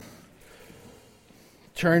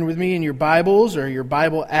turn with me in your Bibles or your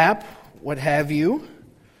Bible app, what have you,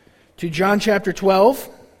 to John chapter 12.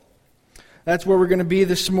 That's where we're going to be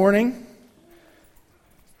this morning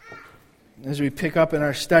as we pick up in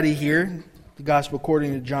our study here, the Gospel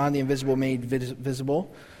according to John, the invisible made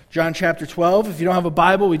visible. John chapter 12. If you don't have a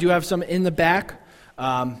Bible, we do have some in the back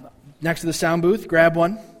next to the sound booth. Grab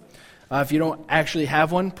one. If you don't actually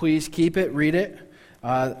have one, please keep it, read it.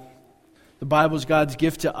 The Bible is God's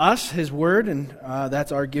gift to us, His Word, and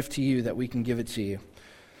that's our gift to you, that we can give it to you.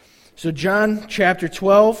 So John chapter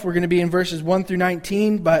 12, we're going to be in verses 1 through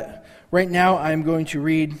 19, but right now I'm going to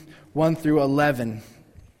read 1 through 11,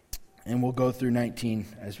 and we'll go through 19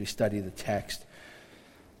 as we study the text.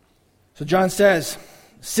 So John says,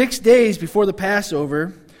 6 days before the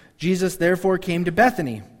Passover, Jesus therefore came to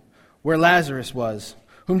Bethany, where Lazarus was,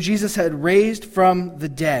 whom Jesus had raised from the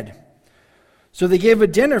dead. So they gave a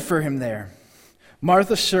dinner for him there.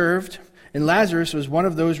 Martha served, and Lazarus was one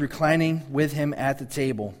of those reclining with him at the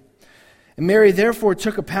table. And Mary therefore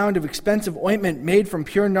took a pound of expensive ointment made from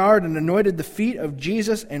pure nard and anointed the feet of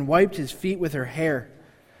Jesus and wiped his feet with her hair.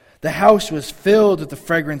 The house was filled with the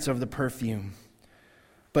fragrance of the perfume.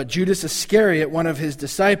 But Judas Iscariot, one of his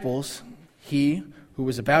disciples, he who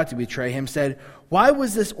was about to betray him, said, "Why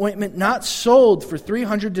was this ointment not sold for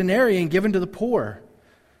 300 denarii and given to the poor?"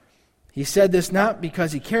 He said this not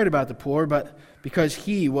because he cared about the poor, but because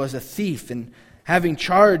he was a thief, and having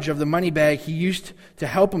charge of the money bag, he used to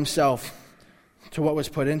help himself to what was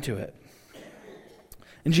put into it.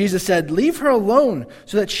 And Jesus said, "Leave her alone,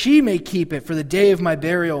 so that she may keep it for the day of my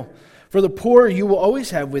burial. For the poor you will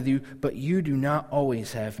always have with you, but you do not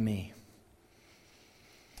always have me."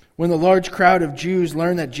 When the large crowd of Jews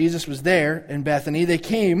learned that Jesus was there in Bethany, they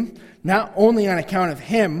came not only on account of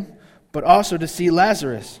him, but also to see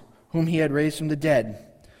Lazarus, whom he had raised from the dead.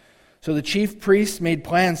 So the chief priests made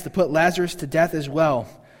plans to put Lazarus to death as well,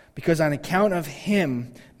 because on account of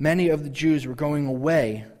him, many of the Jews were going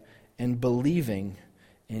away and believing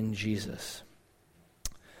in Jesus.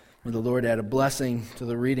 May the Lord add a blessing to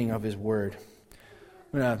the reading of His Word.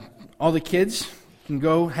 All the kids can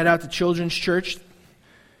go head out to Children's Church,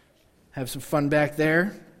 have some fun back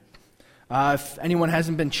there. If anyone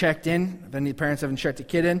hasn't been checked in, if any parents haven't checked a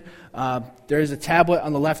kid in, there is a tablet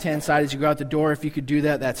on the left-hand side as you go out the door. If you could do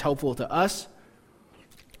that, that's helpful to us.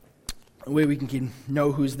 That way we can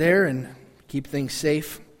know who's there and keep things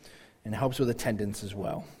safe, and it helps with attendance as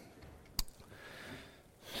well.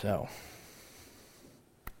 So,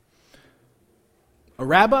 a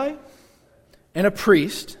rabbi and a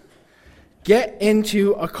priest get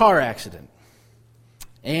into a car accident,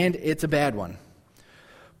 and it's a bad one.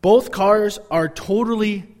 Both cars are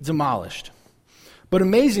totally demolished. But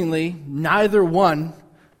amazingly, neither one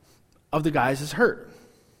of the guys is hurt.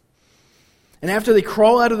 And after they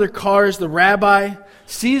crawl out of their cars, the rabbi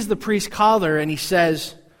sees the priest's collar and he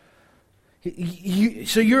says,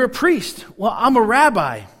 "So you're a priest?" "Well, I'm a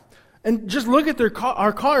rabbi." And just look at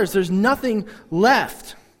our cars. There's nothing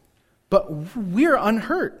left. But we're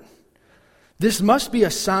unhurt. This must be a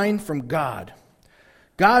sign from God.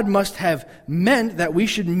 God must have meant that we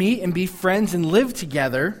should meet and be friends and live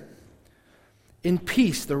together in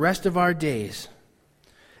peace the rest of our days.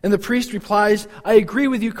 And the priest replies, "I agree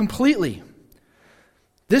with you completely.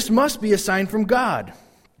 This must be a sign from God."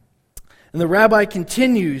 And the rabbi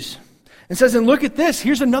continues and says, "And look at this.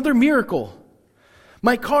 Here's another miracle.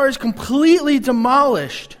 My car is completely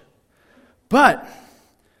demolished, but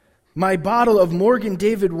my bottle of Morgan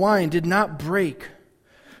David wine did not break.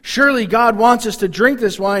 Surely God wants us to drink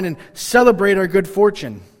this wine and celebrate our good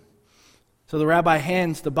fortune." So the rabbi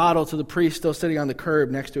hands the bottle to the priest still sitting on the curb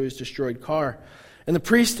next to his destroyed car. And the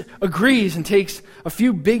priest agrees and takes a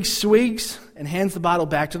few big swigs and hands the bottle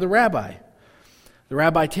back to the rabbi. The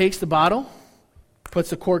rabbi takes the bottle, puts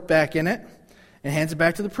the cork back in it, and hands it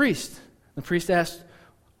back to the priest. The priest asks,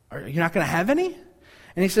 "Are you not going to have any?"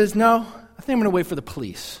 And he says, "No, I think I'm going to wait for the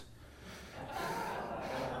police."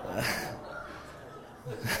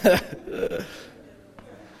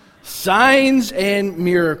 Signs and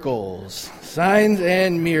miracles. Signs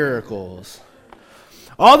and miracles.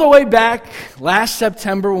 All the way back last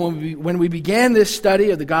September when we began this study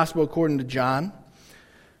of the Gospel according to John,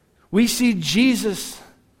 we see Jesus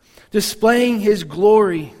displaying His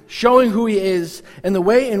glory, showing who He is, and the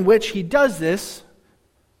way in which He does this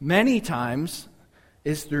many times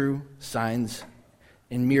is through signs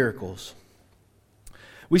and miracles.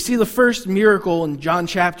 We see the first miracle in John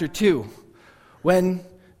chapter 2, when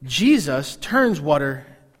Jesus turns water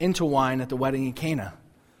into wine at the wedding in Cana.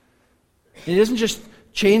 He doesn't just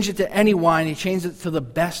change it to any wine, He changes it to the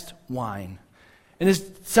best wine. And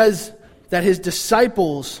it says that His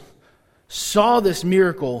disciples saw this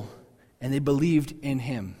miracle, and they believed in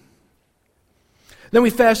him. Then we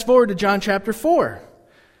fast forward to John chapter 4.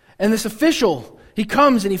 And this official, he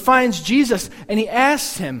comes and he finds Jesus and he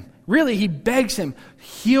asks him, really he begs him,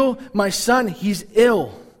 heal my son, he's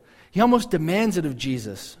ill. He almost demands it of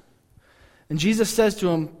Jesus. And Jesus says to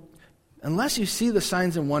him, unless you see the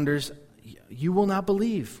signs and wonders, you will not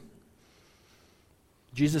believe.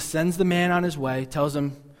 Jesus sends the man on his way, tells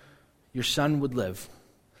him, your son would live.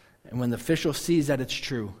 And when the official sees that it's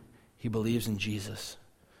true, he believes in Jesus.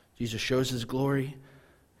 Jesus shows his glory.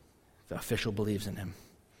 The official believes in him.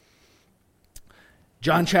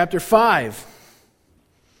 John chapter 5.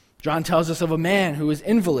 John tells us of a man who was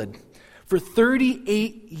invalid for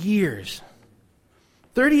 38 years.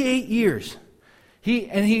 38 years.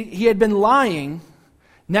 He had been lying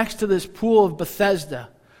next to this pool of Bethesda,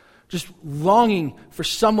 just longing for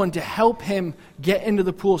someone to help him get into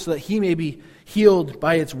the pool so that he may be healed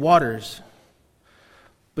by its waters.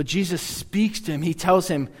 But Jesus speaks to him. He tells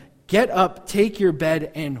him, get up, take your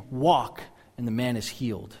bed, and walk. And the man is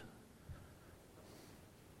healed.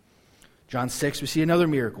 John 6, we see another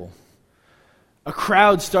miracle. A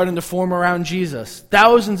crowd starting to form around Jesus.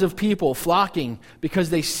 Thousands of people flocking because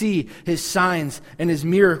they see his signs and his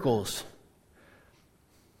miracles.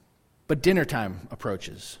 But dinner time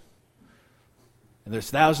approaches. And there's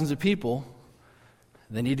thousands of people.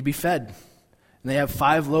 They need to be fed. And they have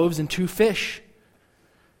 5 loaves and 2 fish.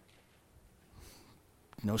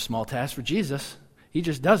 No small task for Jesus. He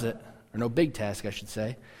just does it. Or no big task, I should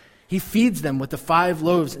say. He feeds them with the 5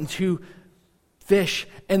 loaves and 2 fish.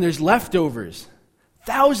 And there's leftovers.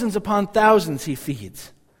 Thousands upon thousands he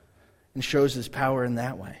feeds. And shows his power in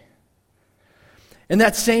that way. In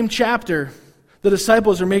that same chapter, the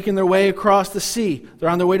disciples are making their way across the sea. They're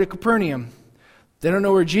on their way to Capernaum. They don't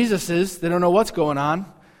know where Jesus is. They don't know what's going on.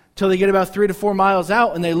 Until they get about 3 to 4 miles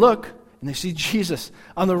out and they look and they see Jesus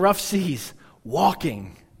on the rough seas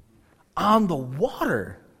walking on the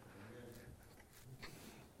water.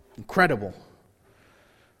 Incredible.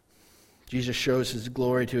 Jesus shows his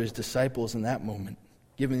glory to his disciples in that moment,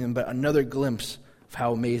 giving them another glimpse of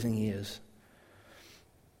how amazing he is.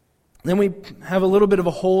 Then we have a little bit of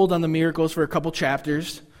a hold on the miracles for a couple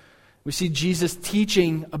chapters. We see Jesus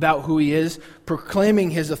teaching about who he is,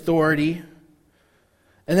 proclaiming his authority.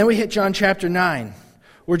 And then we hit John chapter 9,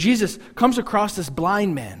 where Jesus comes across this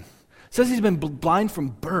blind man. It says he's been blind from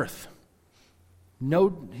birth.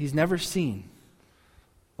 No, he's never seen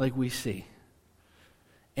like we see.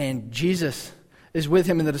 And Jesus is with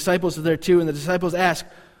him, and the disciples are there too. And the disciples ask,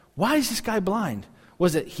 why is this guy blind?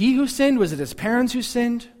 Was it he who sinned? Was it his parents who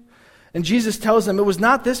sinned? And Jesus tells them, it was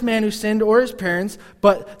not this man who sinned or his parents,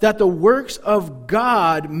 but that the works of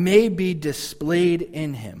God may be displayed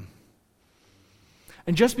in him.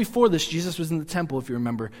 And just before this, Jesus was in the temple, if you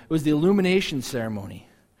remember. It was the illumination ceremony.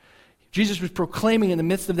 Jesus was proclaiming in the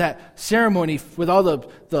midst of that ceremony with all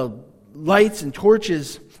the lights and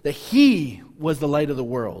torches that he was the light of the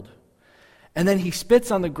world. And then he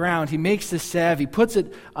spits on the ground. He makes this salve. He puts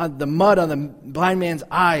it on the mud on the blind man's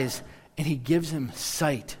eyes, and he gives him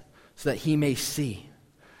sight so that he may see.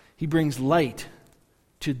 He brings light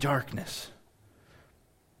to darkness.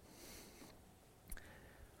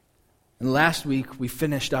 And last week, we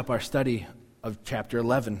finished up our study of chapter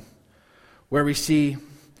 11, where we see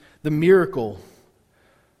the miracle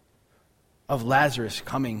of Lazarus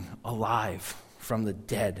coming alive from the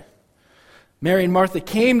dead. Mary and Martha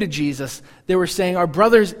came to Jesus. They were saying, our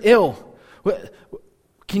brother's ill.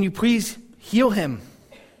 Can you please heal him?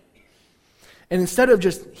 And instead of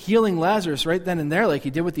just healing Lazarus right then and there like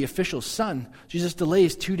he did with the official's son, Jesus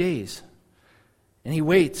delays 2 days. And he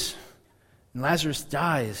waits. And Lazarus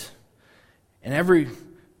dies. And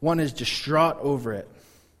everyone is distraught over it.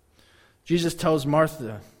 Jesus tells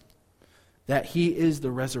Martha that he is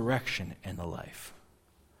the resurrection and the life.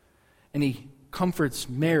 And he comforts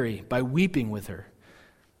Mary by weeping with her,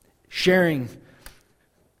 sharing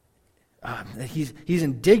that he's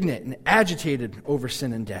indignant and agitated over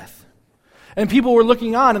sin and death. And people were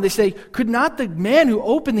looking on and they say, could not the man who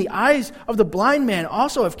opened the eyes of the blind man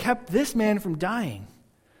also have kept this man from dying?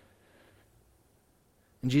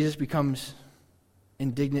 And Jesus becomes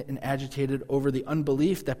indignant and agitated over the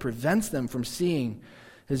unbelief that prevents them from seeing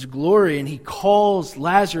his glory. And he calls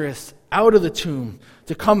Lazarus out of the tomb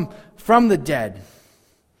to come from the dead.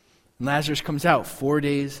 And Lazarus comes out 4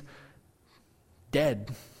 days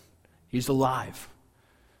dead. He's alive.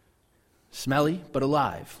 Smelly, but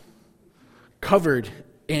alive. Covered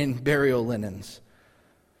in burial linens.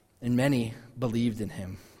 And many believed in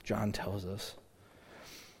him, John tells us.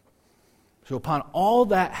 So upon all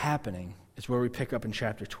that happening is where we pick up in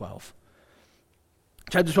chapter 12.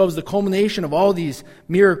 Chapter 12 is the culmination of all these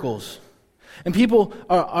miracles. And people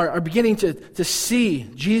are beginning to see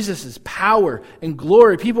Jesus' power and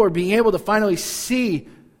glory. People are being able to finally see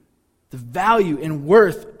the value and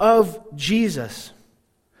worth of Jesus.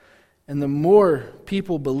 And the more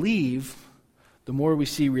people believe, the more we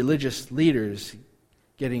see religious leaders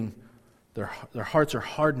getting, their hearts are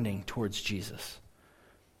hardening towards Jesus.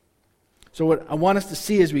 So what I want us to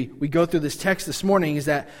see as we go through this text this morning is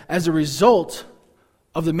that as a result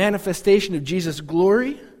of the manifestation of Jesus'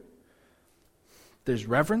 glory, there's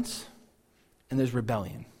reverence and there's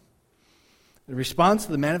rebellion. In response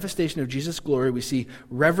to the manifestation of Jesus' glory, we see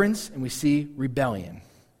reverence and we see rebellion.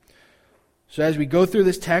 So as we go through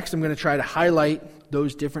this text, I'm going to try to highlight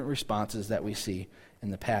those different responses that we see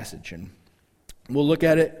in the passage. And we'll look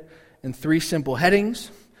at it in three simple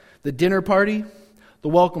headings: the dinner party, the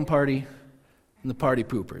welcome party, and the party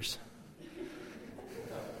poopers.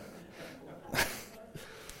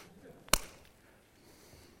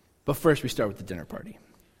 But first we start with the dinner party.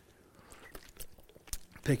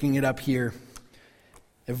 Picking it up here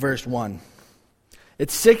at verse 1.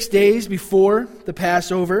 It's 6 days before the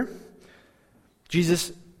Passover.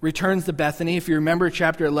 Jesus returns to Bethany. If you remember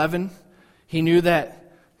chapter 11, he knew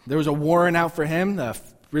that there was a warrant out for him. The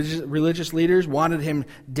religious leaders wanted him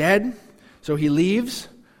dead, so he leaves.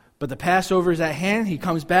 But the Passover is at hand. He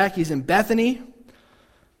comes back. He's in Bethany.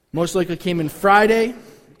 Most likely came in Friday.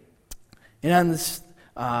 And on this,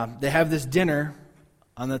 they have this dinner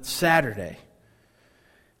on that Saturday.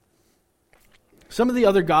 Some of the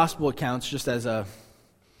other gospel accounts, just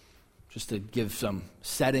to give some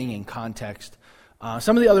setting and context,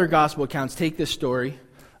 some of the other gospel accounts take this story,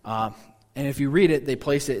 and if you read it, they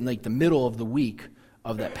place it in like the middle of the week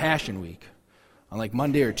of that Passion Week, on like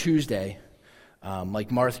Monday or Tuesday,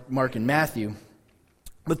 like Mark and Matthew.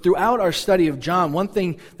 But throughout our study of John, one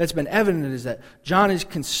thing that's been evident is that John is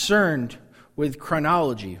concerned with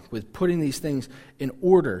chronology, with putting these things in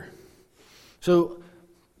order. So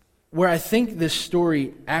where I think this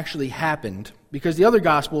story actually happened, because the other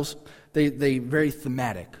Gospels, they very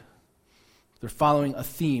thematic. They're following a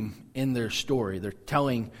theme in their story. They're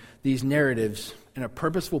telling these narratives in a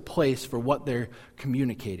purposeful place for what they're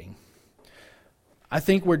communicating. I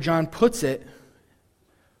think where John puts it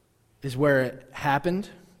is where it happened.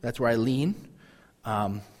 That's where I lean.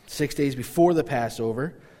 6 days before the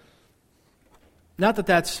Passover. Not that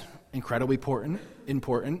that's incredibly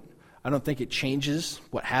important. I don't think it changes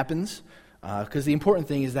what happens, because the important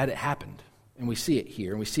thing is that it happened. And we see it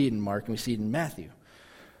here, and we see it in Mark, and we see it in Matthew.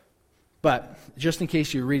 But just in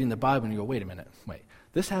case you're reading the Bible and you go, wait a minute,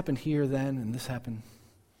 this happened here then, and this happened.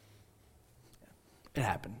 It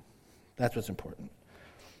happened. That's what's important.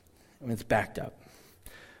 I mean, it's backed up.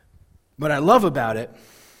 What I love about it,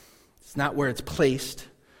 it's not where it's placed,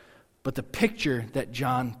 but the picture that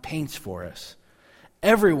John paints for us.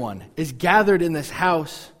 Everyone is gathered in this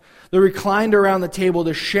house. They're reclined around the table.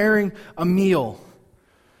 They're sharing a meal.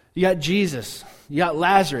 You got Jesus. You got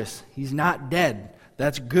Lazarus. He's not dead.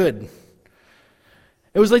 That's good.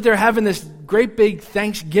 It was like they're having this great big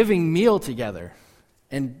Thanksgiving meal together.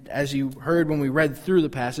 And as you heard when we read through the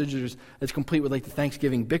passage, it's complete with like the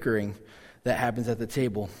Thanksgiving bickering that happens at the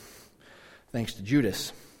table, thanks to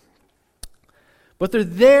Judas. But they're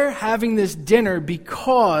there having this dinner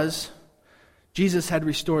because Jesus had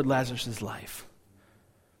restored Lazarus' life.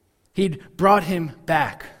 He'd brought him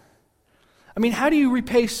back. I mean, how do you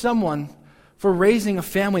repay someone for raising a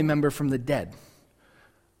family member from the dead?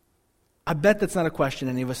 I bet that's not a question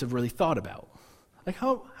any of us have really thought about. Like,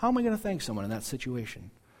 how am I going to thank someone in that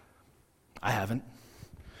situation? I haven't.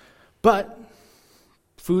 But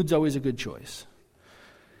food's always a good choice.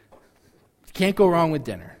 Can't go wrong with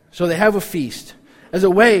dinner. So they have a feast as a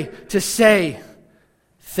way to say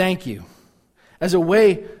thank you. As a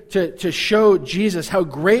way to show Jesus how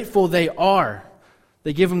grateful they are.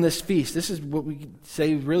 They give him this feast. This is what we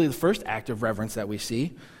say really the first act of reverence that we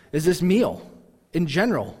see, is this meal in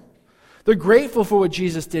general. They're grateful for what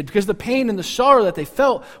Jesus did because the pain and the sorrow that they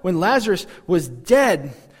felt when Lazarus was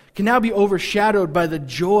dead can now be overshadowed by the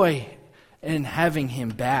joy in having him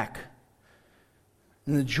back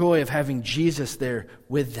and the joy of having Jesus there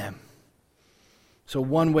with them. So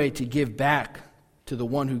one way to give back to the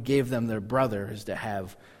one who gave them their brother is to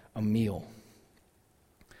have a meal.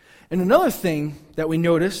 And another thing that we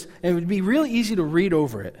notice, and it would be really easy to read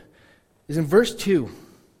over it, is in verse 2.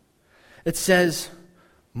 It says,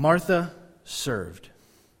 Martha served.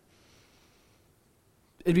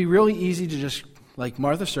 It'd be really easy to just, like,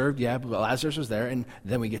 Martha served, yeah, but Lazarus was there, and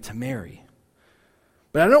then we get to Mary.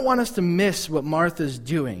 But I don't want us to miss what Martha's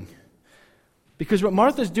doing. Because what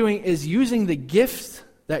Martha's doing is using the gifts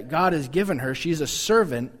that God has given her. She's a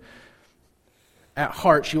servant at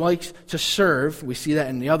heart. She likes to serve. We see that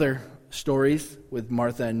in the other stories with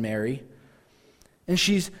Martha and Mary. And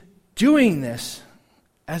she's doing this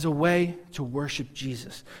as a way to worship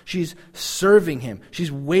Jesus. She's serving him.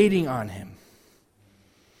 She's waiting on him.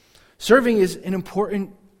 Serving is an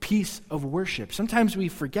important piece of worship. Sometimes we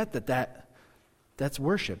forget that's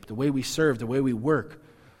worship, the way we serve, the way we work,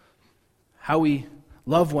 how we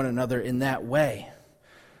love one another in that way.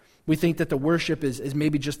 We think that the worship is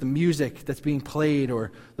maybe just the music that's being played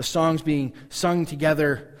or the songs being sung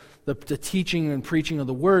together, the teaching and preaching of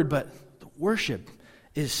the word, but the worship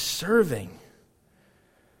is serving.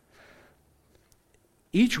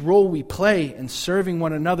 Each role we play in serving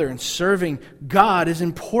one another and serving God is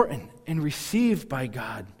important and received by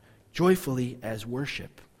God joyfully as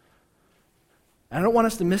worship. I don't want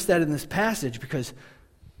us to miss that in this passage because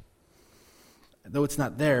though it's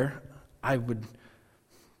not there, I would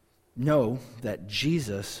know that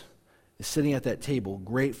Jesus is sitting at that table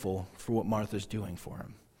grateful for what Martha's doing for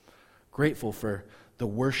him. Grateful for the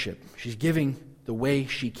worship. She's giving the way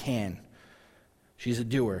she can. She's a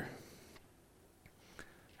doer.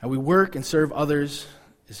 How we work and serve others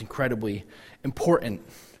is incredibly important.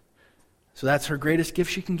 So that's her greatest gift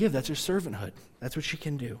she can give. That's her servanthood. That's what she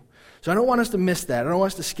can do. So I don't want us to miss that. I don't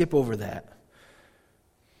want us to skip over that.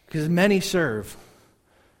 Because many serve,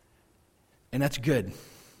 and that's good.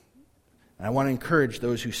 And I want to encourage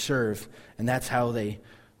those who serve, and that's how they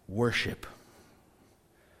worship.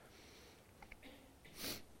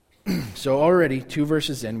 So already, 2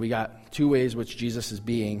 verses in, we got 2 ways which Jesus is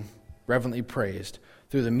being reverently praised.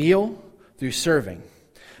 Through the meal, through serving.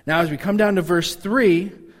 Now as we come down to verse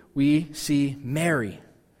 3, we see Mary.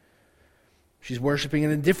 She's worshiping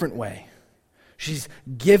in a different way. She's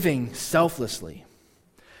giving selflessly.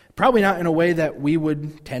 Probably not in a way that we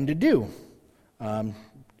would tend to do.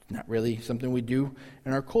 Not really something we do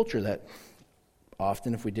in our culture that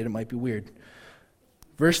often, if we did, it might be weird.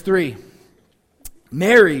 Verse 3,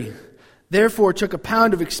 Mary therefore took a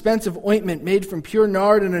pound of expensive ointment made from pure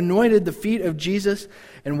nard and anointed the feet of Jesus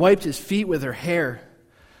and wiped his feet with her hair.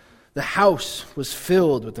 The house was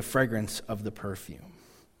filled with the fragrance of the perfume.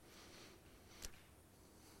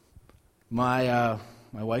 My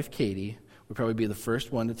wife Katie would probably be the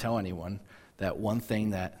first one to tell anyone that one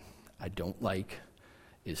thing that I don't like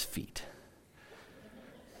is feet.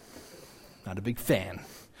 Not a big fan.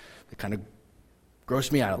 They kind of gross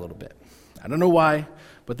me out a little bit. I don't know why,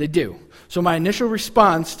 but they do. So my initial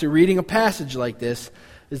response to reading a passage like this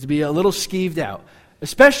is to be a little skeeved out,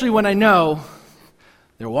 especially when I know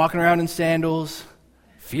they're walking around in sandals,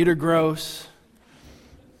 feet are gross.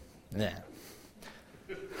 Yeah.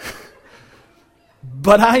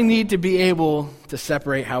 But I need to be able to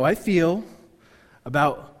separate how I feel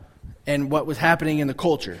about and what was happening in the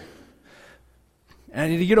culture. And I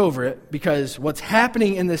need to get over it because what's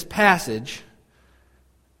happening in this passage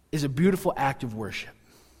is a beautiful act of worship.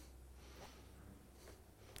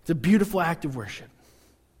 It's a beautiful act of worship.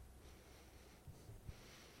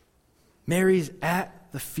 Mary's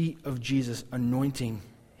at the feet of Jesus, anointing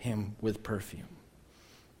him with perfume.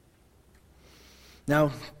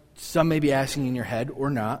 Now, some may be asking in your head, or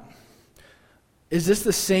not, is this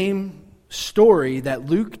the same story that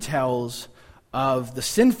Luke tells of the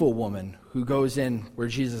sinful woman who goes in where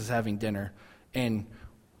Jesus is having dinner and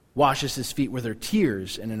washes his feet with her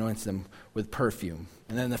tears and anoints them with perfume?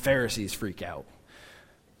 And then the Pharisees freak out.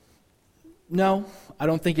 No, I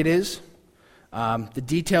don't think it is. The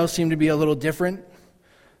details seem to be a little different.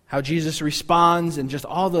 How Jesus responds and just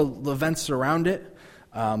all the events around it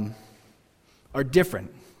are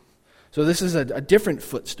different. So this is a different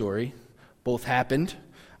foot story. Both happened.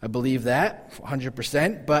 I believe that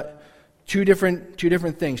 100%, but two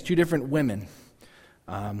different things, two different women.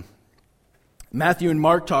 Matthew and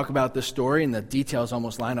Mark talk about this story, and the details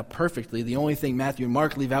almost line up perfectly. The only thing Matthew and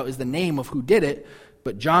Mark leave out is the name of who did it,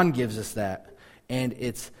 but John gives us that, and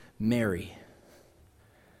it's Mary.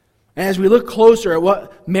 And as we look closer at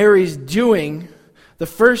what Mary's doing, the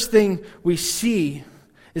first thing we see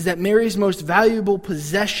is that Mary's most valuable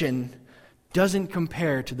possession doesn't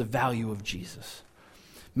compare to the value of Jesus.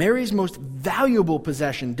 Mary's most valuable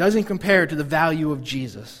possession doesn't compare to the value of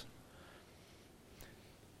Jesus.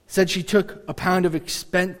 It said she took a pound of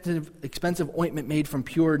expensive ointment made from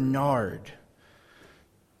pure nard.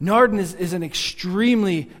 Nard is an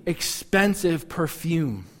extremely expensive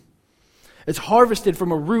perfume. It's harvested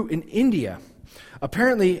from a root in India.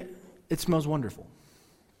 Apparently, it smells wonderful.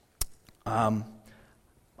 I've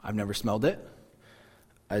never smelled it.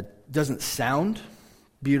 It doesn't sound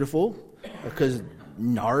beautiful because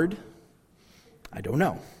nard, I don't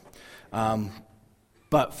know.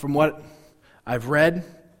 But from what I've read,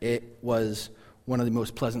 it was one of the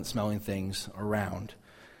most pleasant smelling things around.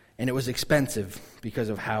 And it was expensive because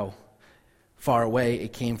of how far away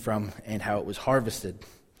it came from and how it was harvested.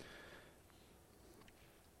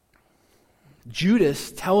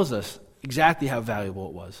 Judas tells us exactly how valuable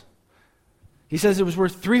it was. He says it was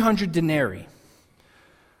worth 300 denarii.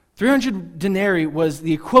 300 denarii was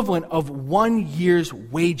the equivalent of 1 year's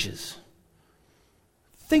wages.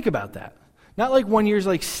 Think about that. Not like 1 year's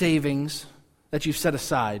like savings that you've set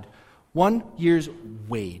aside. 1 year's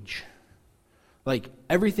wage. Like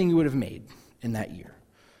everything you would have made in that year.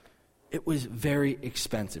 It was very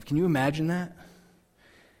expensive. Can you imagine that?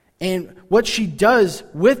 And what she does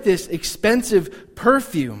with this expensive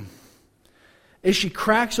perfume is she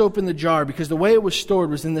cracks open the jar, because the way it was stored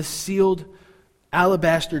was in this sealed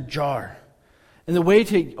alabaster jar. And the way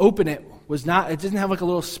to open it was not, it didn't have like a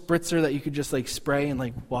little spritzer that you could just like spray and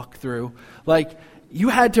like walk through. Like you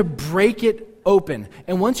had to break it open.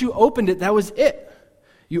 And once you opened it, that was it.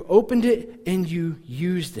 You opened it and you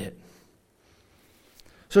used it.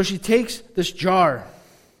 So she takes this jar,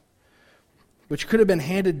 which could have been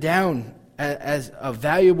handed down as a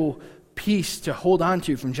valuable piece to hold on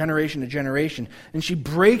to from generation to generation, and she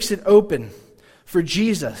breaks it open for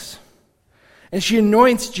Jesus. And she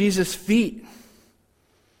anoints Jesus' feet.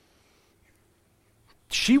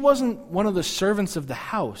 She wasn't one of the servants of the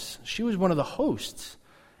house. She was one of the hosts.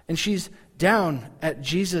 And she's down at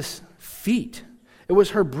Jesus' feet. It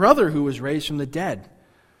was her brother who was raised from the dead.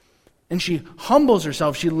 And she humbles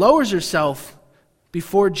herself. She lowers herself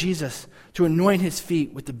before Jesus to anoint his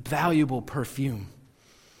feet with the valuable perfume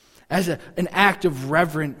as an act of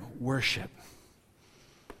reverent worship.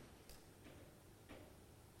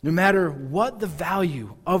 No matter what the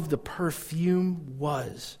value of the perfume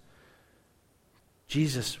was,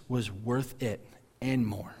 Jesus was worth it and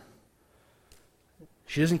more.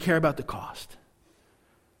 She doesn't care about the cost.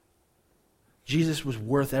 Jesus was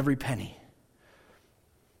worth every penny.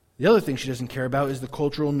 The other thing she doesn't care about is the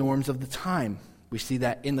cultural norms of the time. We see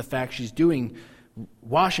that in the fact she's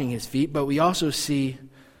washing his feet, but we also see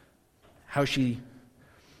how she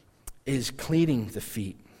is cleaning the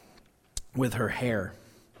feet with her hair.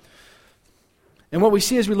 And what we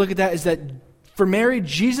see as we look at that is that for Mary,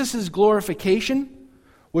 Jesus' glorification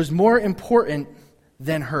was more important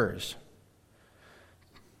than hers.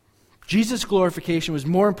 Jesus' glorification was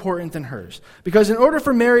more important than hers. Because in order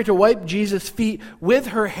for Mary to wipe Jesus' feet with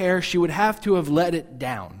her hair, she would have to have let it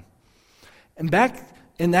down. And back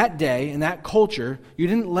in that day, in that culture, you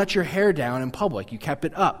didn't let your hair down in public. You kept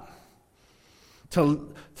it up.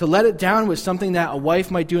 To let it down was something that a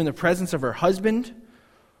wife might do in the presence of her husband,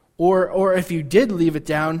 or if you did leave it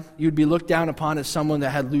down, you'd be looked down upon as someone that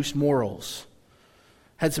had loose morals,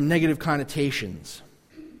 had some negative connotations.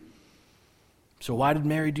 So why did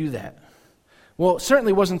Mary do that? Well, it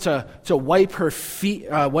certainly wasn't to wipe her feet,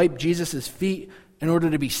 wipe Jesus' feet in order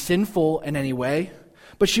to be sinful in any way,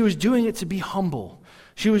 but she was doing it to be humble.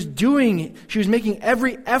 She was making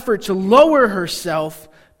every effort to lower herself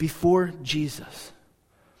before Jesus.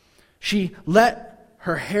 She let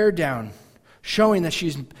her hair down, showing that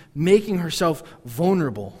she's making herself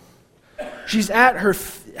vulnerable. She's at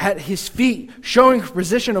his feet, showing her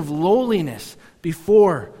position of lowliness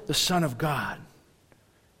before the Son of God.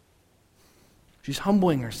 She's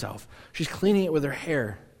humbling herself. She's cleaning it with her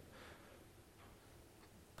hair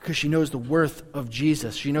because she knows the worth of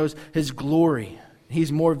Jesus. She knows his glory.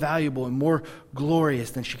 He's more valuable and more glorious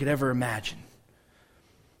than she could ever imagine.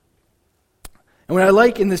 And what I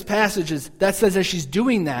like in this passage is that says as she's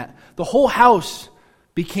doing that, the whole house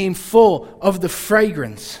became full of the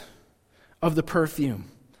fragrance of the perfume.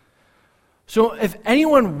 So if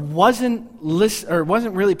anyone wasn't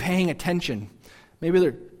really paying attention, maybe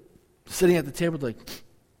they're sitting at the table like,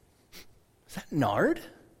 is that nard?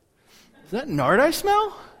 Is that nard I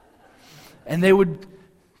smell? And they would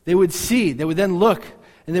then look,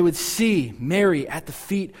 and they would see Mary at the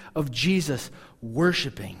feet of Jesus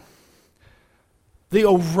worshiping. The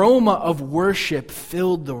aroma of worship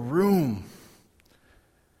filled the room.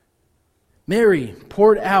 Mary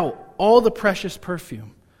poured out all the precious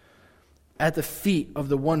perfume at the feet of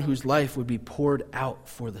the one whose life would be poured out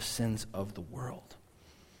for the sins of the world.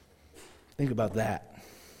 Think about that.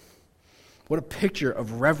 What a picture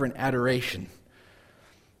of reverent adoration.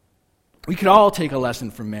 We could all take a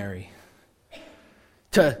lesson from Mary.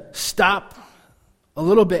 To stop a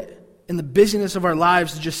little bit in the busyness of our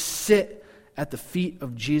lives to just sit at the feet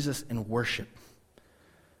of Jesus and worship.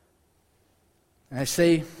 And I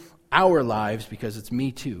say our lives because it's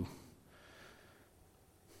me too.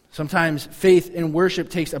 Sometimes faith and worship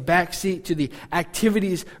takes a back seat to the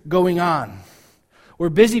activities going on. We're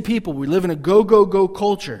busy people. We live in a go, go, go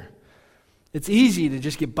culture. It's easy to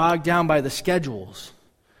just get bogged down by the schedules.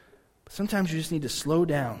 But sometimes you just need to slow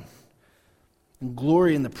down and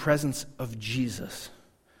glory in the presence of Jesus.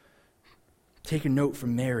 Take a note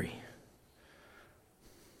from Mary.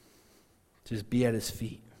 Just be at his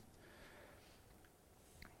feet.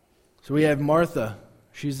 So we have Martha.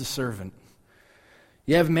 She's the servant.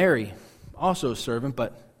 You have Mary, also a servant,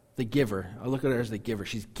 but the giver. I look at her as the giver.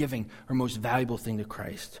 She's giving her most valuable thing to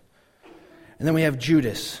Christ. And then we have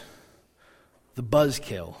Judas, the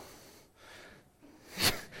buzzkill.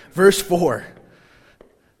 Verse 4.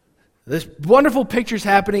 This wonderful picture's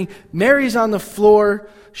happening. Mary's on the floor.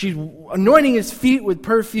 She's anointing his feet with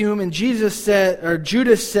perfume, and Judas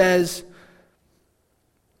says,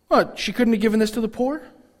 "What? She couldn't have given this to the poor?"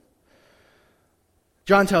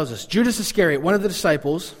 John tells us, Judas Iscariot, one of the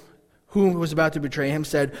disciples, who was about to betray him,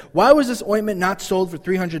 said, "Why was this ointment not sold for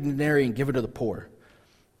 300 denarii and given to the poor?"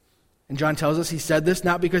 And John tells us he said this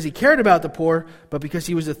not because he cared about the poor, but because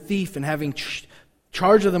he was a thief, and having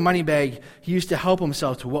charge of the money bag, he used to help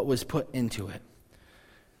himself to what was put into it.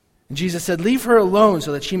 And Jesus said, "Leave her alone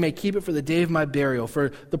so that she may keep it for the day of my burial.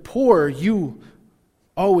 For the poor you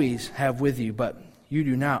always have with you, but you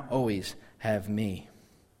do not always have me."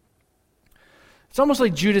 It's almost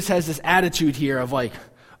like Judas has this attitude here of like,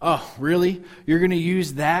 oh, really? You're going to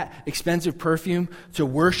use that expensive perfume to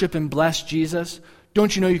worship and bless Jesus?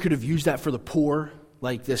 Don't you know you could have used that for the poor?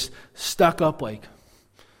 Like this stuck up, like,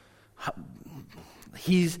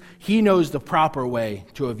 he knows the proper way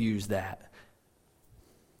to have used that.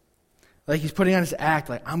 Like he's putting on his act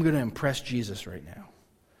like, I'm going to impress Jesus right now.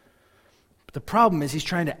 But the problem is he's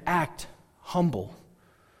trying to act humble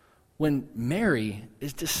when Mary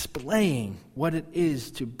is displaying what it is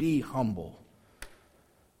to be humble.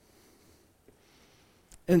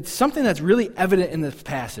 And something that's really evident in this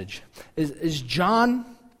passage is John,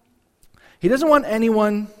 he doesn't want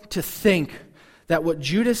anyone to think that what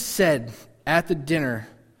Judas said at the dinner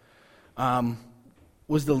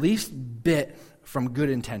was the least bit from good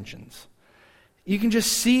intentions. You can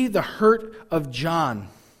just see the hurt of John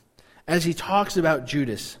as he talks about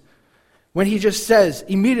Judas. When he just says,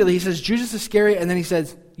 immediately he says, Judas Iscariot, and then he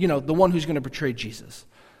says, the one who's going to betray Jesus.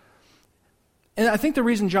 And I think the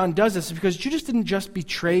reason John does this is because Judas didn't just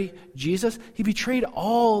betray Jesus, he betrayed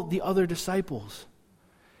all the other disciples.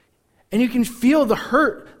 And you can feel the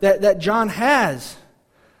hurt that John has.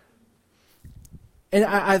 And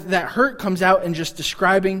that hurt comes out in just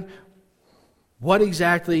describing what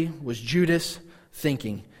exactly was Judas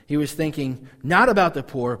thinking. He was thinking not about the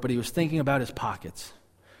poor, but he was thinking about his pockets.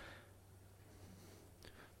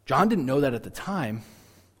 John didn't know that at the time.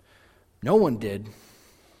 No one did,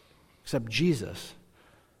 except Jesus,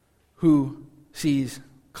 who sees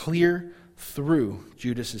clear through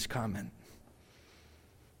Judas's comment.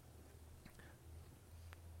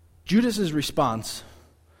 Judas's response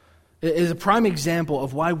is a prime example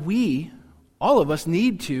of why we, all of us,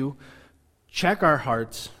 need to check our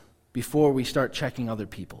hearts before we start checking other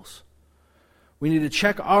people's. We need to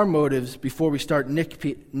check our motives before we start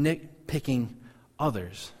nitpicking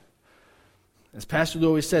others. As Pastor Lou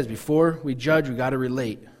always says, before we judge, we got to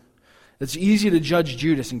relate. It's easy to judge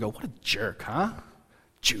Judas and go, what a jerk, huh?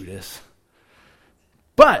 Judas.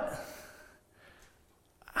 But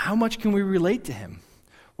how much can we relate to him?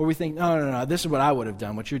 Where we think, no, this is what I would have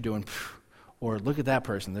done, what you're doing. Or look at that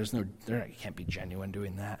person, you can't be genuine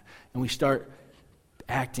doing that. And we start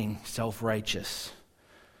acting self-righteous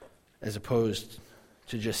as opposed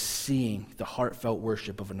to just seeing the heartfelt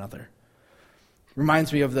worship of another.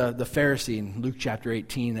 Reminds me of the Pharisee in Luke chapter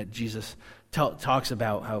 18 that Jesus talks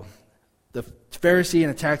about how the Pharisee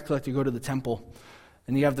and a tax collector go to the temple.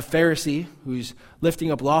 And you have the Pharisee who's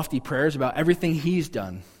lifting up lofty prayers about everything he's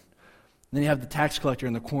done. And then you have the tax collector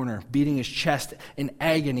in the corner beating his chest in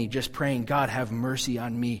agony, just praying, God, have mercy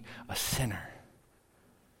on me, a sinner.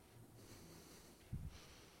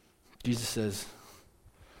 Jesus says,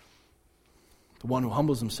 the one who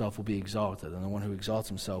humbles himself will be exalted, and the one who exalts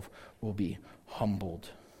himself will be humbled.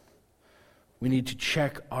 We need to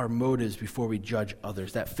check our motives before we judge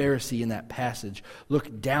others. That Pharisee in that passage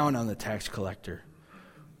looked down on the tax collector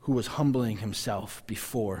who was humbling himself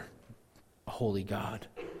before a holy God.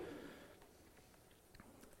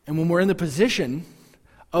 And when we're in the position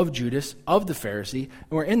of Judas, of the Pharisee,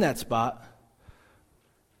 and we're in that spot,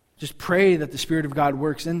 just pray that the Spirit of God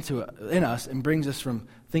works in us and brings us from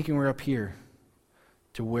thinking we're up here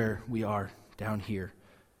to where we are down here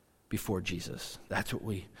before Jesus. That's what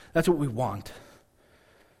we want.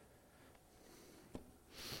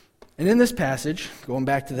 And in this passage, going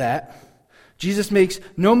back to that, Jesus makes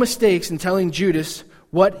no mistakes in telling Judas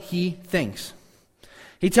what he thinks.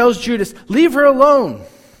 He tells Judas, leave her alone.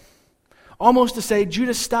 Almost to say,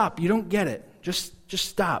 Judas, stop. You don't get it. Just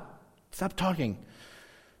stop. Stop talking.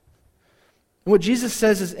 And what Jesus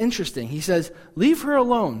says is interesting. He says, leave her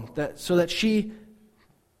alone so that she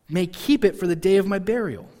may keep it for the day of my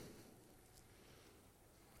burial. What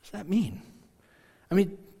does that mean? I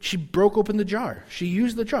mean, she broke open the jar. She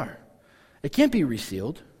used the jar. It can't be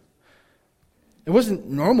resealed. It wasn't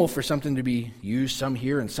normal for something to be used, some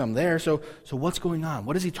here and some there. So what's going on?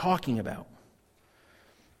 What is he talking about?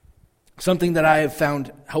 Something that I have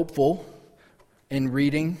found helpful in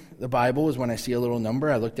reading the Bible is when I see a little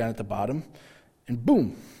number, I look down at the bottom, and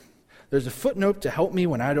boom, there's a footnote to help me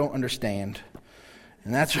when I don't understand.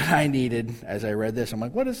 And that's what I needed as I read this. I'm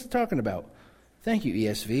like, what is it talking about? Thank you,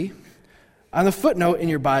 ESV. On the footnote in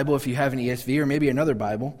your Bible, if you have an ESV or maybe another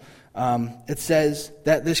Bible, it says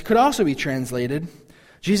that this could also be translated.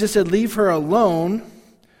 Jesus said, leave her alone.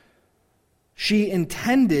 She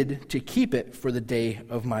intended to keep it for the day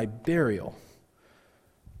of my burial.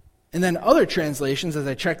 And then other translations, as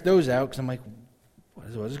I checked those out, because I'm like, what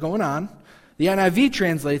is going on? The NIV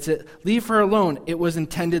translates it, leave her alone. It was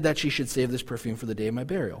intended that she should save this perfume for the day of my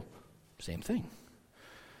burial. Same thing.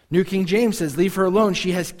 New King James says, leave her alone.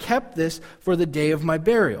 She has kept this for the day of my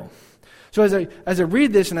burial. So as I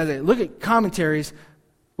read this and as I look at commentaries,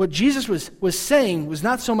 what Jesus was saying was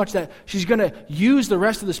not so much that she's going to use the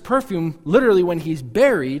rest of this perfume literally when he's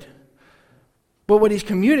buried, but what he's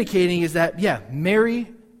communicating is that,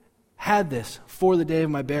 Mary had this for the day of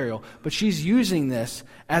my burial, but she's using this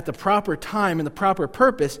at the proper time and the proper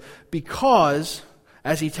purpose because,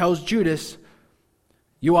 as he tells Judas,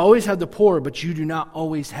 you always have the poor, but you do not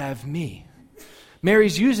always have me.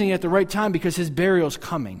 Mary's using it at the right time because his burial's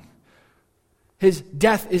coming. His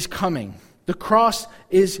death is coming. The cross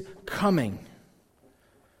is coming.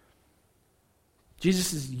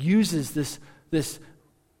 Jesus uses this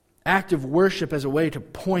act of worship as a way to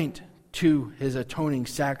point to his atoning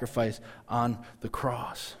sacrifice on the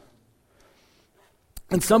cross.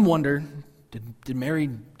 And some wonder, did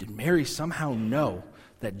Mary somehow know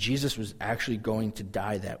that Jesus was actually going to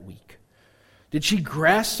die that week? Did she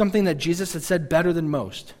grasp something that Jesus had said better than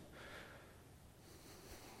most?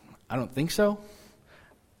 I don't think so.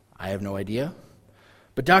 I have no idea.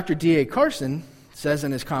 But Dr. D.A. Carson says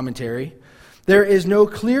in his commentary, there is no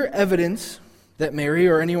clear evidence that Mary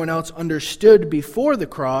or anyone else understood before the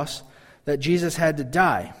cross that Jesus had to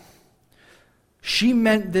die. She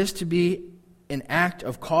meant this to be an act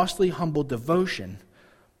of costly, humble devotion.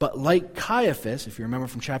 But like Caiaphas, if you remember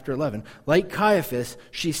from chapter 11, like Caiaphas,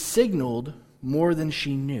 she signaled more than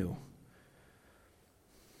she knew.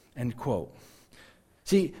 End quote.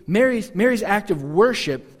 See, Mary's act of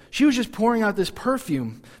worship, she was just pouring out this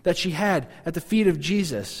perfume that she had at the feet of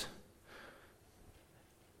Jesus.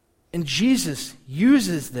 And Jesus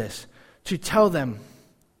uses this to tell them,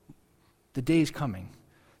 the day is coming.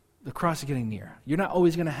 The cross is getting near. You're not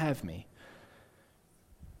always going to have me.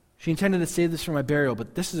 She intended to save this for my burial,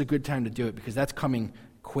 but this is a good time to do it because that's coming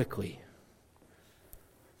quickly.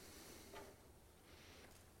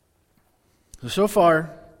 So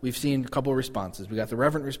far, we've seen a couple of responses. We got the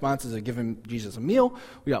reverent responses of giving Jesus a meal.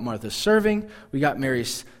 We got Martha's serving. We got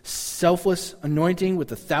Mary's selfless anointing with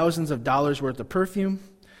the thousands of dollars worth of perfume.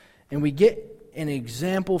 And we get an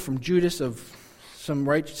example from Judas of some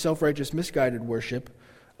self-righteous, misguided worship,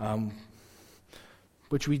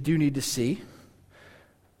 which we do need to see.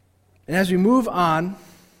 And as we move on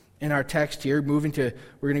in our text here, we're going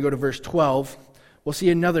to go to verse 12, we'll see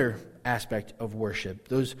another aspect of worship.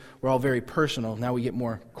 Those were all very personal. Now we get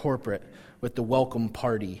more corporate with the welcome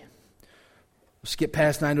party. We'll skip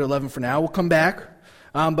past 9 to 11 for now. We'll come back.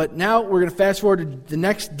 But now we're going to fast forward to the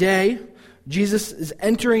next day. Jesus is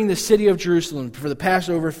entering the city of Jerusalem for the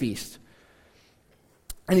Passover feast.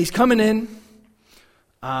 And he's coming in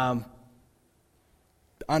on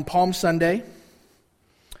Palm Sunday,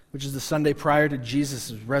 which is the Sunday prior to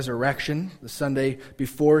Jesus' resurrection, the Sunday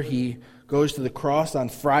before he goes to the cross on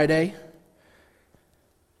Friday.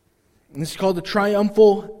 And this is called the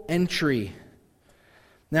triumphal entry.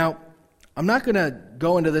 Now, I'm not going to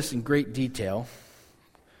go into this in great detail,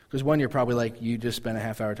 because one, you're probably like, you just spent a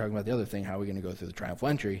half hour talking about the other thing, how are we going to go through the triumphal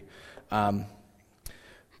entry?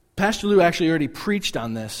 Pastor Lou actually already preached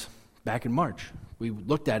on this back in March. We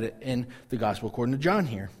looked at it in the Gospel according to John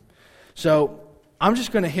here. So I'm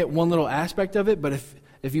just going to hit one little aspect of it, but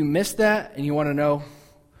if you missed that and you want to know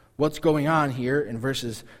what's going on here in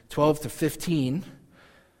verses 12 to 15,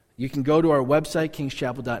 you can go to our website,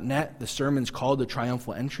 kingschapel.net. The sermon's called The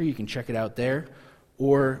Triumphal Entry. You can check it out there.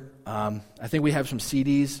 or I think we have some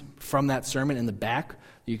CDs from that sermon in the back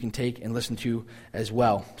that you can take and listen to as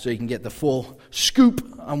well, so you can get the full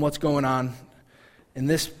scoop on what's going on in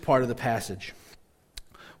this part of the passage.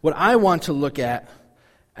 What I want to look at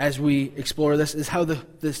as we explore this is how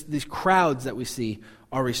these crowds that we see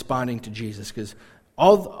are responding to Jesus, because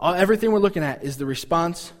everything we're looking at is the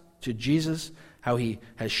response to Jesus, how he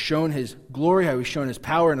has shown his glory, how he's shown his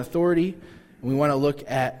power and authority, and we want to look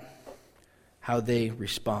at how they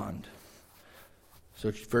respond.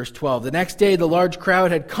 So verse 12, the next day the large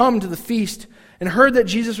crowd had come to the feast and heard that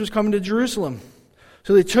Jesus was coming to Jerusalem.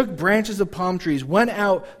 So they took branches of palm trees, went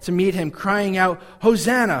out to meet him, crying out,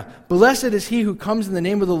 Hosanna! Blessed is he who comes in the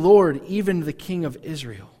name of the Lord, even the King of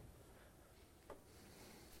Israel.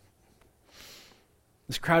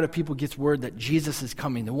 This crowd of people gets word that Jesus is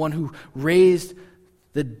coming, the one who raised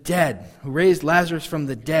the dead, who raised Lazarus from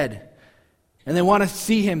the dead. And they want to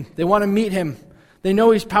see him. They want to meet him. They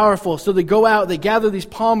know he's powerful. So they go out, they gather these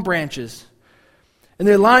palm branches, and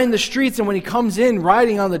they line the streets, and when he comes in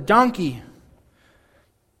riding on the donkey,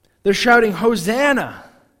 they're shouting, Hosanna,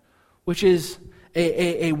 which is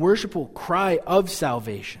a worshipful cry of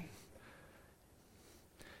salvation.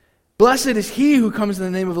 Blessed is he who comes in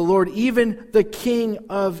the name of the Lord, even the King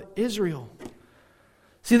of Israel.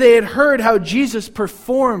 See, they had heard how Jesus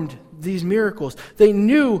performed these miracles. They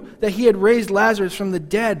knew that he had raised Lazarus from the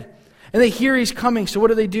dead. And they hear he's coming, so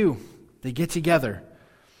what do? They get together.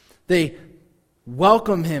 They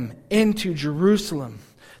welcome him into Jerusalem.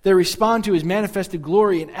 They respond to his manifested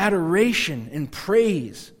glory in adoration and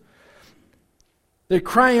praise. They're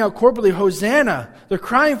crying out corporately, Hosanna. They're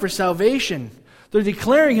crying for salvation. They're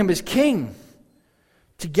declaring him as king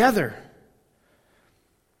together.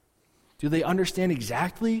 Do they understand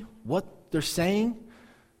exactly what they're saying?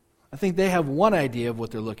 I think they have one idea of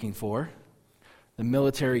what they're looking for. The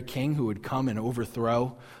military king who would come and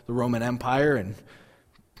overthrow the Roman Empire and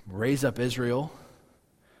raise up Israel.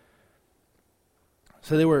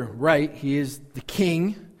 So they were right. He is the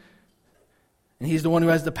king, and he's the one who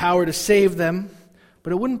has the power to save them.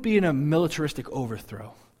 But it wouldn't be in a militaristic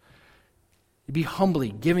overthrow. It'd be humbly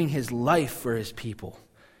giving his life for his people,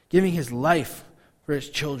 giving his life for his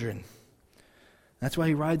children. That's why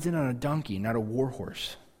he rides in on a donkey, not a war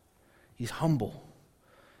horse. He's humble.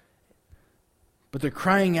 But they're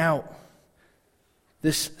crying out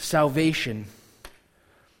this salvation.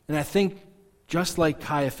 And I think just like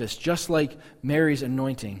Caiaphas, just like Mary's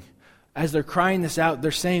anointing, as they're crying this out,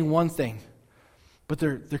 they're saying one thing, but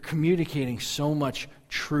they're communicating so much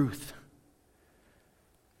truth.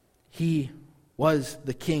 He was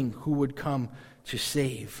the king who would come to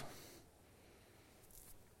save.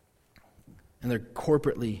 And they're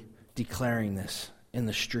corporately declaring this in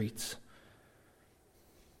the streets.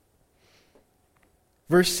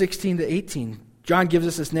 Verse 16 to 18, John gives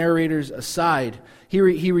us this narrator's aside.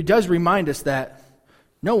 He does remind us that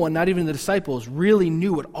no one, not even the disciples, really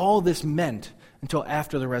knew what all this meant until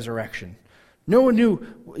after the resurrection. No one knew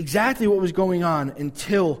exactly what was going on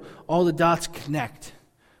until all the dots connect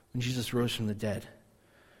when Jesus rose from the dead.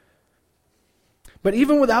 But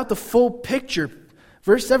even without the full picture,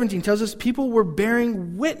 verse 17 tells us people were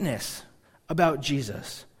bearing witness about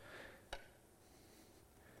Jesus.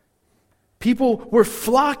 People were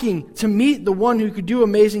flocking to meet the one who could do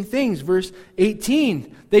amazing things. Verse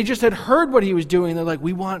 18, they just had heard what he was doing. They're like,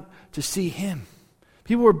 we want to see him.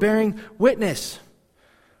 People were bearing witness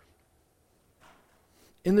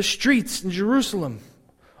in the streets in Jerusalem,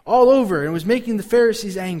 all over, and it was making the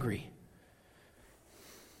Pharisees angry.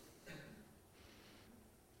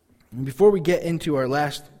 And before we get into our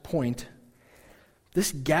last point,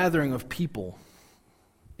 this gathering of people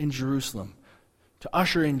in Jerusalem to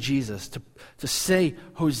usher in Jesus, to say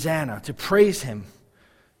Hosanna, to praise him,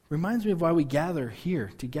 reminds me of why we gather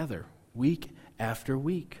here together week after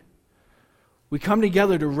week. We come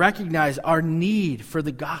together to recognize our need for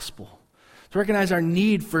the gospel, to recognize our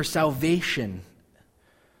need for salvation,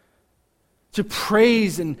 to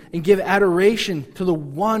praise and give adoration to the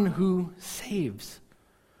one who saves.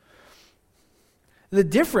 The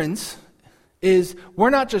difference is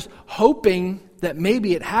we're not just hoping that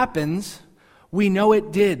maybe it happens. We know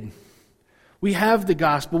it did. We have the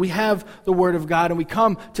gospel, we have the word of God, and we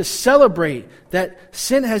come to celebrate that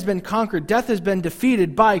sin has been conquered, death has been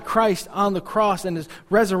defeated by Christ on the cross and his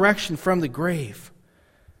resurrection from the grave.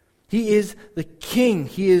 He is the King.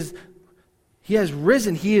 He has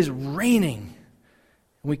risen. He is reigning.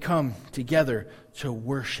 And we come together to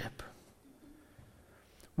worship.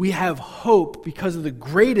 We have hope because of the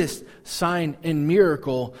greatest sign and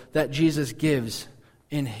miracle that Jesus gives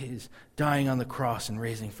in his dying on the cross and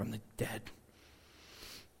raising from the dead.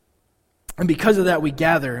 And because of that, we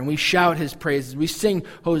gather and we shout his praises. We sing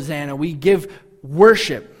Hosanna. We give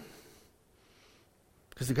worship.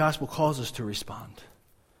 Because the gospel calls us to respond.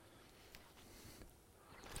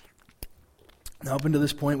 Now, up until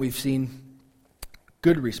this point, we've seen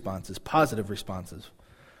good responses, positive responses.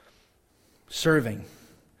 Serving,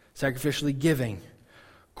 sacrificially giving,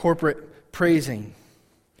 corporate praising.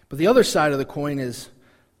 But the other side of the coin is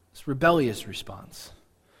this rebellious response.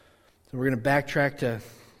 So we're going to backtrack to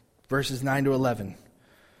verses 9 to 11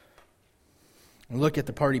 and look at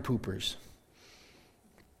the party poopers.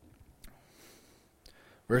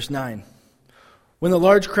 Verse 9. When the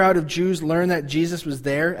large crowd of Jews learned that Jesus was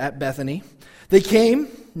there at Bethany, they came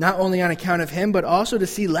not only on account of him, but also to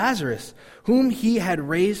see Lazarus, whom he had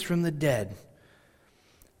raised from the dead.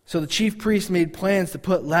 So the chief priests made plans to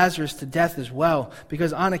put Lazarus to death as well,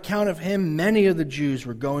 because on account of him, many of the Jews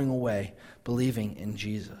were going away, believing in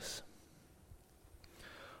Jesus.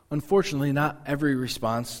 Unfortunately, not every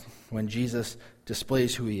response when Jesus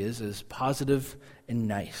displays who he is positive and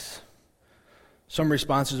nice. Some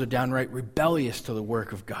responses are downright rebellious to the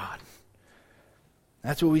work of God.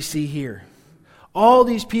 That's what we see here. All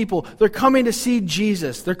these people, they're coming to see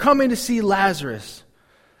Jesus. They're coming to see Lazarus.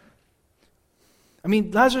 I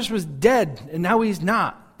mean, Lazarus was dead, and now he's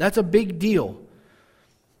not. That's a big deal.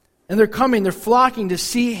 And they're coming, they're flocking to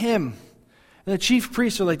see him. And the chief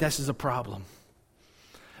priests are like, this is a problem.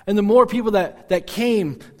 And the more people that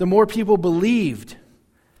came, the more people believed.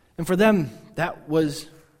 And for them, that was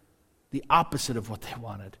the opposite of what they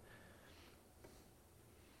wanted.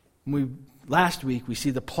 Last week, we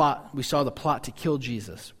saw the plot to kill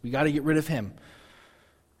Jesus. We got to get rid of him.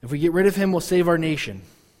 If we get rid of him, we'll save our nation.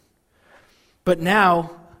 But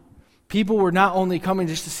now, people were not only coming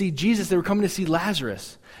just to see Jesus, they were coming to see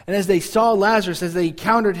Lazarus. And as they saw Lazarus, as they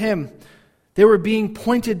encountered him, they were being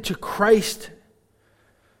pointed to Christ.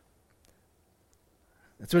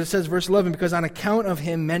 That's what it says, verse 11, because on account of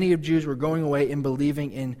him, many of Jews were going away and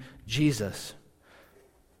believing in Jesus.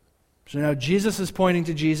 So now Jesus is pointing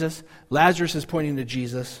to Jesus. Lazarus is pointing to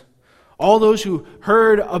Jesus. All those who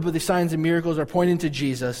heard of the signs and miracles are pointing to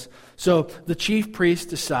Jesus. So the chief priests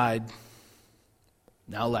decide,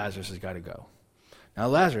 now Lazarus has got to go. Now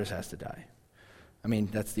Lazarus has to die. I mean,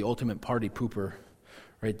 that's the ultimate party pooper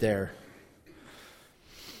right there.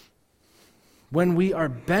 When we are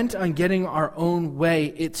bent on getting our own way,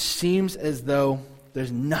 it seems as though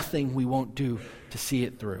there's nothing we won't do to see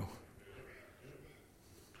it through.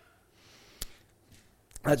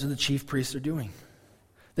 That's what the chief priests are doing.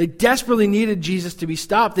 They desperately needed Jesus to be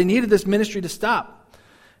stopped. They needed this ministry to stop.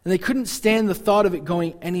 And they couldn't stand the thought of it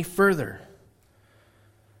going any further.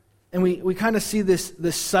 And we kind of see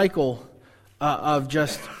this cycle of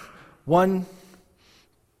just one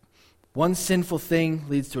sinful thing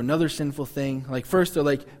leads to another sinful thing. Like first they're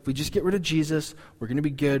like, if we just get rid of Jesus, we're going to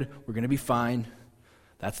be good, we're going to be fine.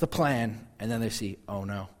 That's the plan. And then they see, oh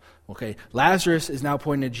no. Okay, Lazarus is now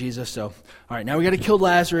pointing to Jesus. So, all right, now we got to kill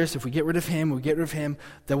Lazarus. If we get rid of him,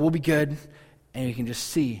 then we'll be good. And you can just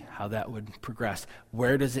see how that would progress.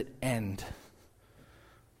 Where does it end?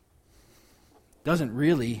 Doesn't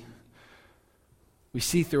really. We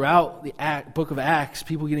see throughout the book of Acts,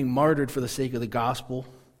 people getting martyred for the sake of the gospel.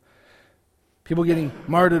 People getting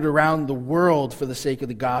martyred around the world for the sake of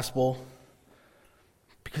the gospel.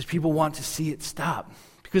 Because people want to see it stop.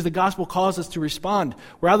 Because the gospel calls us to respond.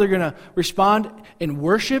 We're either going to respond in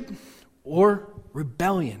worship or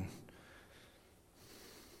rebellion.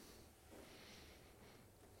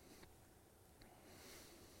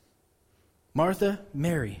 Martha,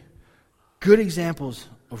 Mary, good examples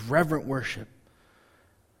of reverent worship.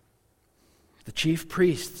 The chief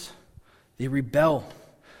priests, they rebel.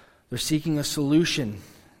 They're seeking a solution,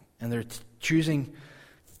 and they're choosing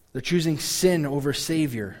sin over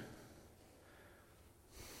Savior.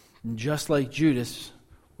 And just like Judas,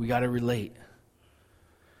 we got to relate.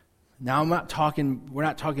 Now we're not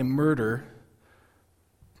talking murder,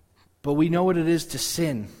 but we know what it is to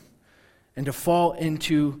sin and to fall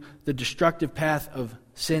into the destructive path of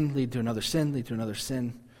sin, lead to another sin, lead to another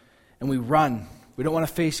sin, and we run. We don't want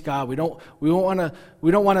to face God. We don't want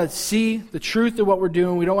to see the truth of what we're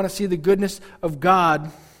doing. We don't want to see the goodness of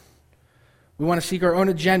God. We want to seek our own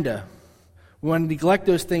agenda. We want to neglect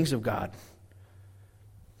those things of God.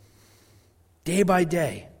 Day by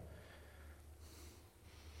day.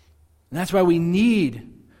 And that's why we need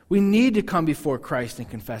to come before Christ and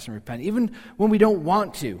confess and repent, even when we don't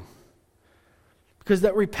want to. Because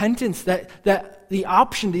that repentance, that the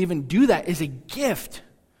option to even do that is a gift.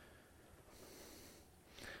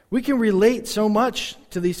 We can relate so much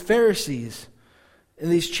to these Pharisees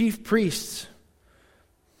and these chief priests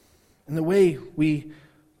and the way we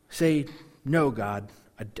say, no, God,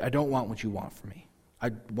 I don't want what you want from me.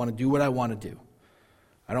 I want to do what I want to do.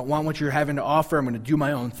 I don't want what you're having to offer. I'm going to do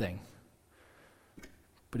my own thing.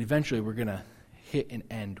 But eventually we're going to hit an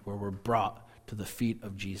end where we're brought to the feet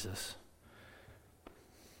of Jesus.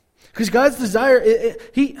 Because God's desire,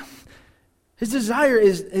 His desire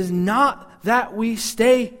is not that we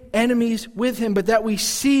stay enemies with Him, but that we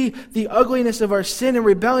see the ugliness of our sin and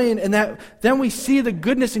rebellion, and that then we see the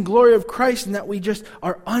goodness and glory of Christ, and that we just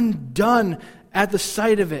are undone at the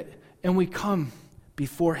sight of it, and we come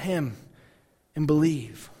before Him and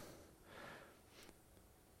believe.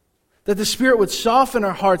 That the Spirit would soften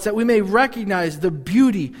our hearts, that we may recognize the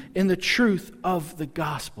beauty and the truth of the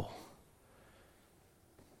gospel.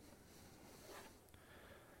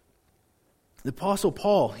 The Apostle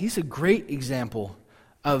Paul, he's a great example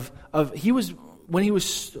of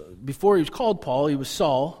before he was called Paul, he was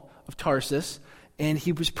Saul of Tarsus, and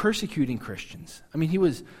he was persecuting Christians. I mean, he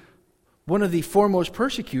was one of the foremost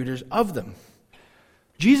persecutors of them.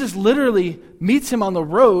 Jesus literally meets him on the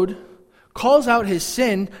road, calls out his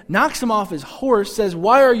sin, knocks him off his horse, says,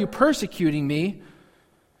 "Why are you persecuting me?"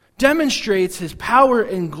 Demonstrates his power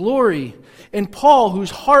and glory. And Paul,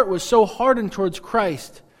 whose heart was so hardened towards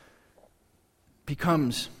Christ,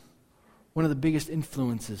 becomes one of the biggest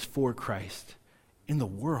influences for Christ in the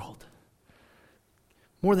world.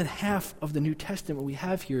 More than half of the New Testament we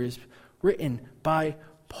have here is written by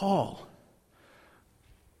Paul.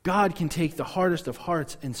 God can take the hardest of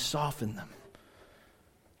hearts and soften them.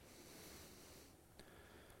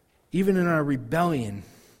 Even in our rebellion,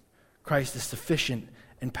 Christ is sufficient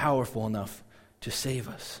and powerful enough to save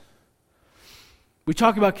us. We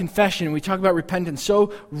talk about confession, we talk about repentance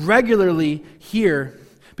so regularly here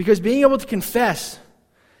because being able to confess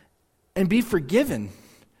and be forgiven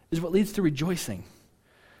is what leads to rejoicing.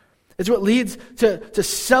 It's what leads to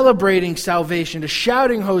celebrating salvation, to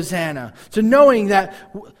shouting Hosanna, to knowing that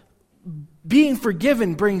being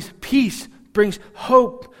forgiven brings peace, brings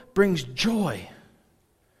hope, brings joy.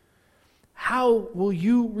 How will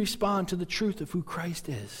you respond to the truth of who Christ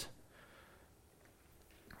is?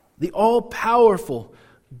 The all-powerful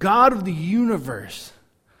God of the universe,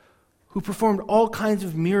 who performed all kinds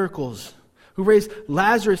of miracles, who raised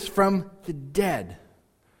Lazarus from the dead,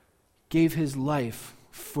 gave his life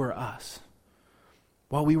for us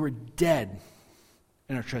while we were dead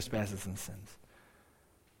in our trespasses and sins.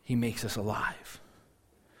 He makes us alive.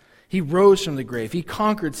 He rose from the grave. He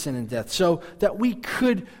conquered sin and death so that we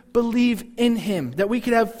could believe in Him, that we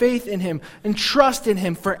could have faith in Him and trust in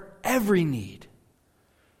Him for every need.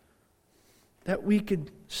 That we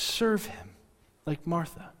could serve Him like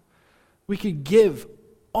Martha. We could give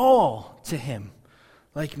all to Him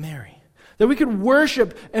like Mary. That we could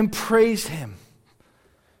worship and praise Him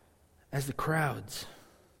as the crowds.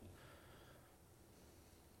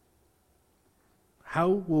 How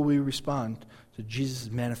will we respond to Jesus'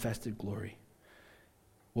 manifested glory?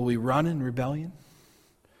 Will we run in rebellion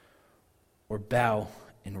or bow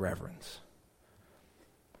in reverence?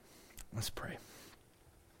 Let's pray.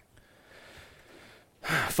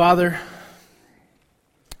 Father,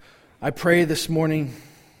 I pray this morning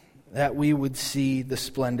that we would see the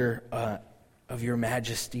splendor of your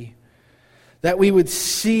majesty, that we would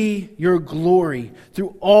see your glory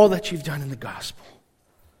through all that you've done in the gospel.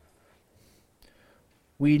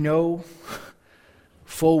 We know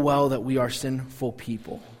full well that we are sinful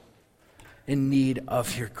people in need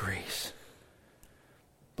of your grace.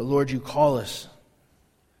 But Lord, you call us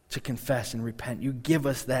to confess and repent. You give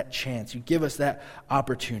us that chance. You give us that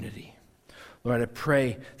opportunity. Lord, I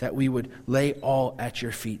pray that we would lay all at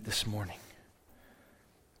your feet this morning.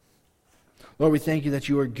 Lord, we thank you that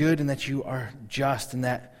you are good and that you are just and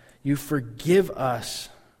that you forgive us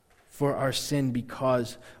for our sin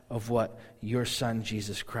because of what your Son,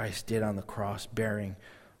 Jesus Christ, did on the cross, bearing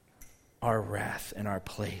our wrath in our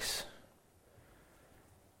place.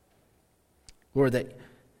 Lord, that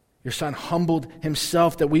your Son humbled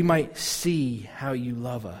himself that we might see how you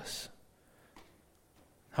love us.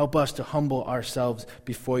 Help us to humble ourselves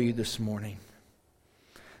before you this morning.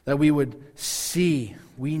 That we would see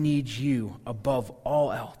we need you above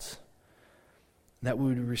all else. That we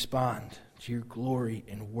would respond to your glory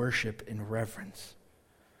and worship and reverence.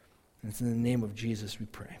 And it's in the name of Jesus we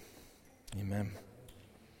pray. Amen.